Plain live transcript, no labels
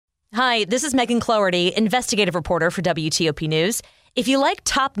Hi, this is Megan Cloherty, investigative reporter for WTOP News. If you like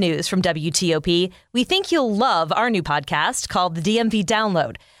top news from WTOP, we think you'll love our new podcast called The DMV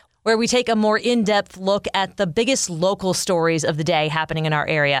Download, where we take a more in-depth look at the biggest local stories of the day happening in our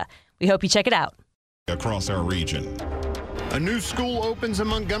area. We hope you check it out. Across our region. A new school opens in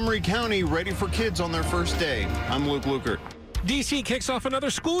Montgomery County, ready for kids on their first day. I'm Luke Lukert. D.C. kicks off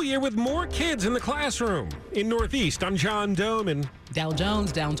another school year with more kids in the classroom. In Northeast, I'm John Doman. Dow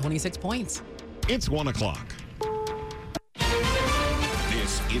Jones down 26 points. It's 1 o'clock.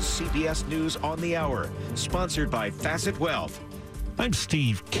 This is CBS News on the Hour, sponsored by Facet Wealth. I'm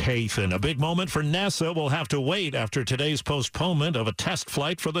Steve Kathan. A big moment for NASA will have to wait after today's postponement of a test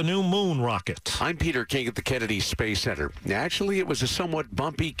flight for the new moon rocket. I'm Peter King at the Kennedy Space Center. Actually, it was a somewhat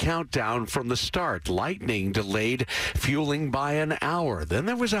bumpy countdown from the start. Lightning delayed fueling by an hour. Then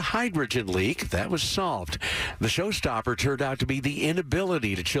there was a hydrogen leak. That was solved. The showstopper turned out to be the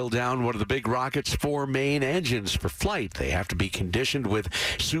inability to chill down one of the big rocket's 4 main engines for flight. They have to be conditioned with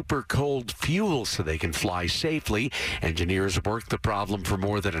super cold fuel so they can fly safely. Engineers worked the problem for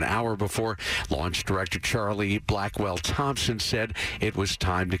more than an hour before launch director Charlie Blackwell Thompson said it was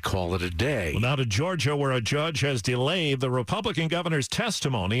time to call it a day. Well, now to Georgia, where a judge has delayed the Republican governor's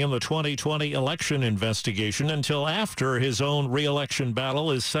testimony in the 2020 election investigation until after his own re-election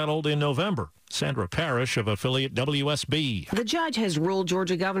battle is settled in November. Sandra Parrish of affiliate WSB. The judge has ruled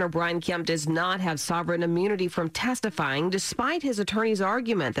Georgia Governor Brian Kemp does not have sovereign immunity from testifying, despite his attorney's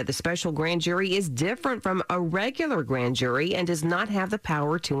argument that the special grand jury is different from a regular grand jury and does not have the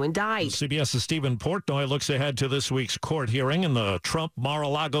power to indict. CBS's Stephen Portnoy looks ahead to this week's court hearing in the Trump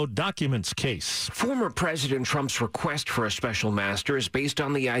Mar-a-Lago documents case. Former President Trump's request for a special master is based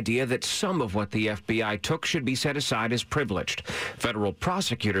on the idea that some of what the FBI took should be set aside as privileged. Federal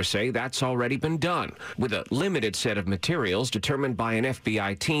prosecutors say that's already been done, with a limited set of materials determined by an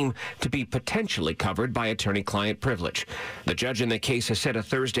FBI team to be potentially covered by attorney-client privilege. The judge in the case has set a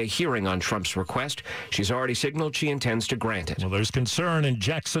Thursday hearing on Trump's request. She's already signaled she intends to grant it. Well, there's concern in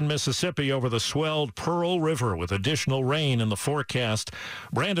Jackson, Mississippi over the swelled Pearl River with additional rain in the forecast.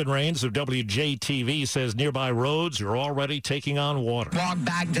 Brandon Rains of WJTV says nearby roads are already taking on water. Walk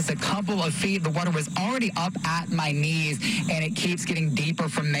back just a couple of feet. The water was already up at my knees, and it keeps getting deeper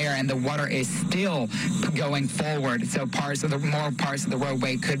from there, and the water is still going forward. So more parts of the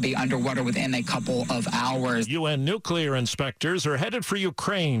roadway could be underwater within a couple of hours. UN nuclear inspectors are headed for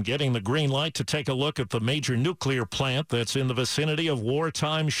Ukraine, getting the green light to take a look at the major nuclear plant that's in the vicinity of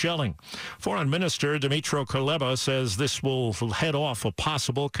wartime shelling. Foreign Minister Dmytro Kuleba says this will head off a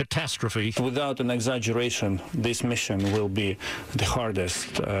possible catastrophe. Without an exaggeration, this mission will be the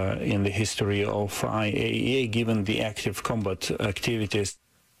hardest in the history of IAEA, given the active combat activities.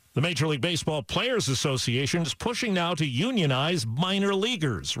 The Major League Baseball Players Association is pushing now to unionize minor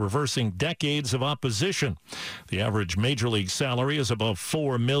leaguers, reversing decades of opposition. The average Major League salary is above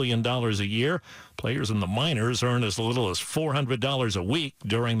 $4 million a year. Players in the minors earn as little as $400 a week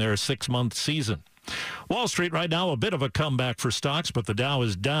during their 6-month season. Wall Street right now, a bit of a comeback for stocks, but the Dow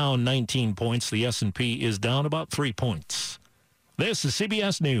is down 19 points. The S&P is down about 3 points. This is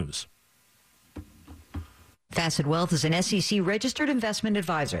CBS News. Facet Wealth is an SEC-registered investment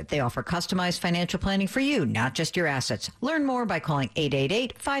advisor. They offer customized financial planning for you, not just your assets. Learn more by calling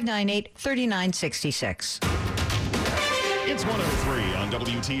 888-598-3966. It's 1:03 on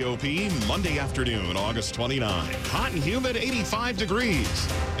WTOP, Monday afternoon, August 29. Hot and humid, 85 degrees,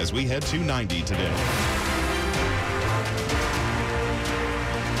 as we head to 90 today.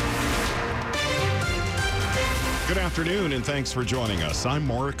 Good afternoon, and thanks for joining us. I'm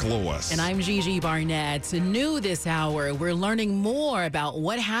Mark Lewis. And I'm Gigi Barnett. New this hour, we're learning more about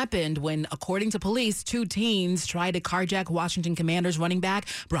what happened when, according to police, 2 teens tried to carjack Washington Commanders running back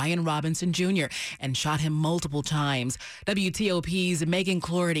Brian Robinson Jr. and shot him multiple times. WTOP's Megan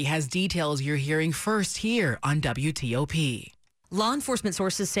Cloherty has details you're hearing first here on WTOP. Law enforcement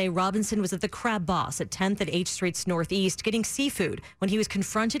sources say Robinson was at the Crab Boss at 10th at H Street's Northeast getting seafood when he was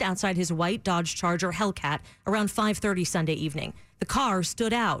confronted outside his white Dodge Charger Hellcat around 5:30 Sunday evening. The car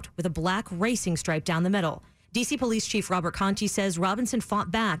stood out with a black racing stripe down the middle. D.C. Police Chief Robert Conti says Robinson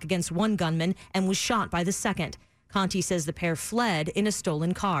fought back against one gunman and was shot by the second. Conti says the pair fled in a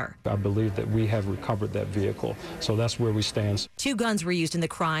stolen car. I believe that we have recovered that vehicle, so that's where we stand. 2 guns were used in the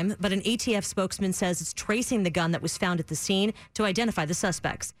crime, but an ATF spokesman says it's tracing the gun that was found at the scene to identify the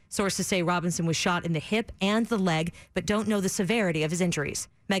suspects. Sources say Robinson was shot in the hip and the leg, but don't know the severity of his injuries.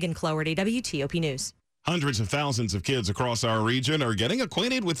 Megan Cloherty, WTOP News. Hundreds of thousands of kids across our region are getting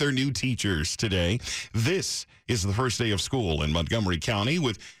acquainted with their new teachers today. This is the first day of school in Montgomery County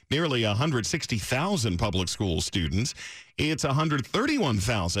with nearly 160,000 public school students. It's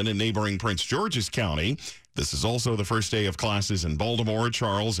 131,000 in neighboring Prince George's County. This is also the first day of classes in Baltimore,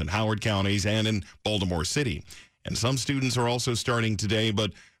 Charles, and Howard counties and in Baltimore City. And some students are also starting today,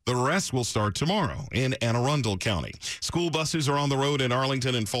 but the rest will start tomorrow in Anne Arundel County. School buses are on the road in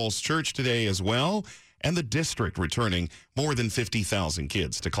Arlington and Falls Church today as well, and the district returning more than 50,000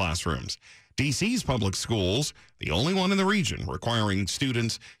 kids to classrooms. D.C.'s public schools, the only one in the region requiring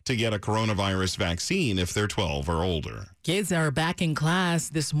students to get a coronavirus vaccine if they're 12 or older. Kids are back in class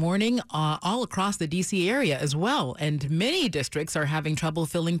this morning all across the D.C. area as well, and many districts are having trouble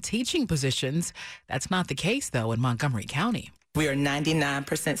filling teaching positions. That's not the case, though, in Montgomery County. We are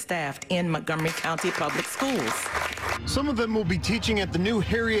 99% staffed in Montgomery County Public Schools. Some of them will be teaching at the new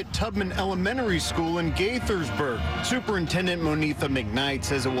Harriet Tubman Elementary School in Gaithersburg. Superintendent Monitha McKnight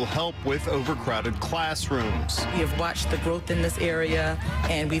says it will help with overcrowded classrooms. We have watched the growth in this area,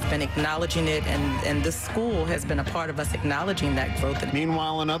 and we've been acknowledging it, and this school has been a part of us acknowledging that growth.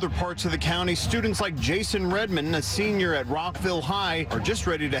 Meanwhile, in other parts of the county, students like Jason Redmond, a senior at Rockville High, are just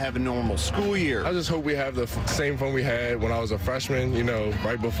ready to have a normal school year. I just hope we have the same fun we had when I was a freshman, you know,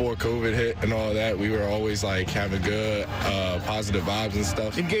 right before COVID hit and all that. We were always like having good, positive vibes and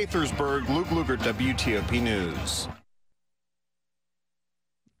stuff. In Gaithersburg, Luke Luger, WTOP News.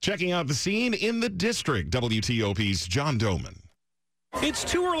 Checking out the scene in the district, WTOP's John Doman. It's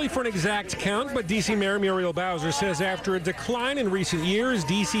too early for an exact count, but D.C. Mayor Muriel Bowser says after a decline in recent years,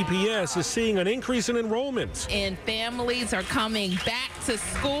 DCPS is seeing an increase in enrollments. And families are coming back to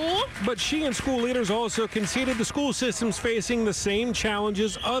school. But she and school leaders also conceded the school system's facing the same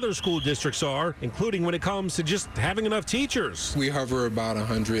challenges other school districts are, including when it comes to just having enough teachers. We hover about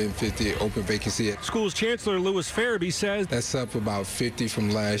 150 open vacancy. Schools Chancellor Louis Farabee says that's up about 50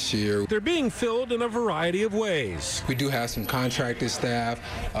 from last year. They're being filled in a variety of ways. We do have some contracted staff.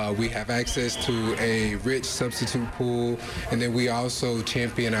 We have access to a rich substitute pool, and then we also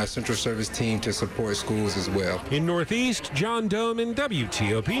champion our central service team to support schools as well. In Northeast, John Doman,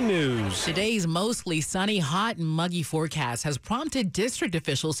 WTOP News. Today's mostly sunny, hot, and muggy forecast has prompted district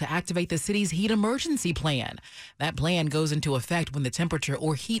officials to activate the city's heat emergency plan. That plan goes into effect when the temperature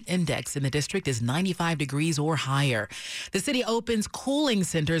or heat index in the district is 95 degrees or higher. The city opens cooling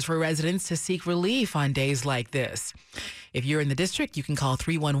centers for residents to seek relief on days like this. If you're in the district, you can call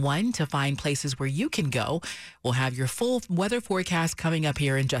 311 to find places where you can go. We'll have your full weather forecast coming up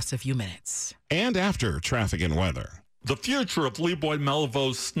here in just a few minutes. And after traffic and weather. The future of Leroy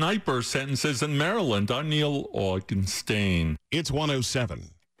Malvo's sniper sentences in Maryland. I'm Neil Augenstein. It's 107.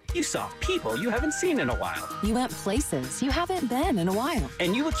 You saw people you haven't seen in a while. You went places you haven't been in a while.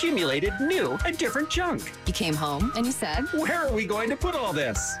 And you accumulated new and different junk. You came home and you said, where are we going to put all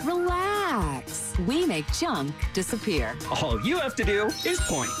this? Relax. We make junk disappear. All you have to do is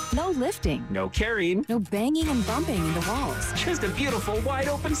point. No lifting. No carrying. No banging and bumping into walls. Just a beautiful wide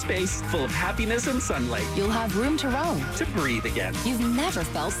open space full of happiness and sunlight. You'll have room to roam. To breathe again. You've never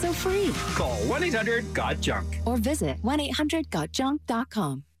felt so free. Call 1-800-GOT-JUNK. Or visit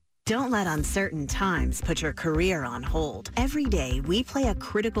 1-800-GOT-JUNK.com. Don't let uncertain times put your career on hold. Every day, we play a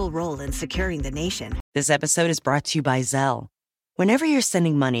critical role in securing the nation. This episode is brought to you by Zelle. Whenever you're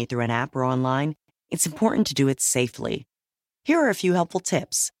sending money through an app or online, it's important to do it safely. Here are a few helpful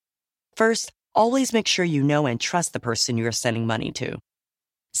tips. First, always make sure you know and trust the person you are sending money to.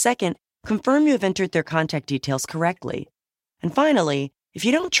 Second, confirm you have entered their contact details correctly. And finally, if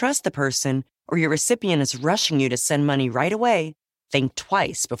you don't trust the person or your recipient is rushing you to send money right away, think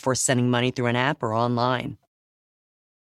twice before sending money through an app or online.